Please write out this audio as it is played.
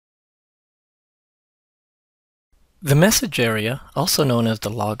The message area, also known as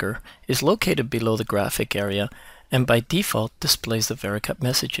the logger, is located below the graphic area and by default displays the Vericut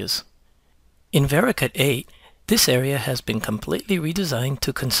messages. In Vericut 8, this area has been completely redesigned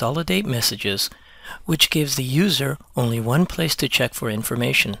to consolidate messages, which gives the user only one place to check for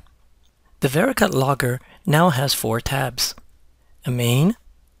information. The Vericut logger now has 4 tabs: a main,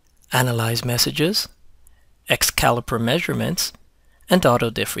 analyze messages, X-caliper measurements, and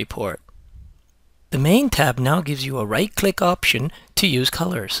autodiff report. The main tab now gives you a right-click option to use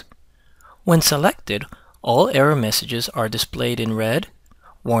colors. When selected, all error messages are displayed in red,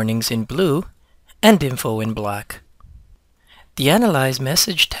 warnings in blue, and info in black. The Analyze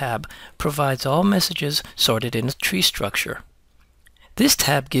Message tab provides all messages sorted in a tree structure. This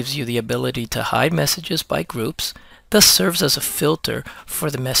tab gives you the ability to hide messages by groups, thus serves as a filter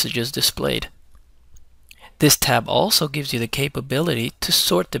for the messages displayed. This tab also gives you the capability to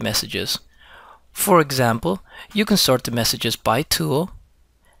sort the messages. For example, you can sort the messages by tool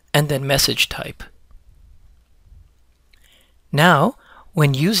and then message type. Now,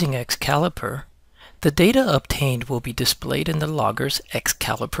 when using X-caliper, the data obtained will be displayed in the logger's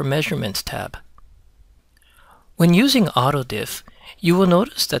X-caliper measurements tab. When using autodiff, you will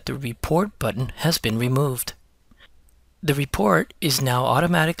notice that the report button has been removed. The report is now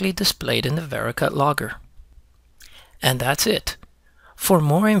automatically displayed in the Vericut logger. And that's it. For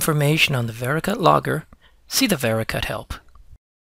more information on the Vericut logger, see the Vericut help.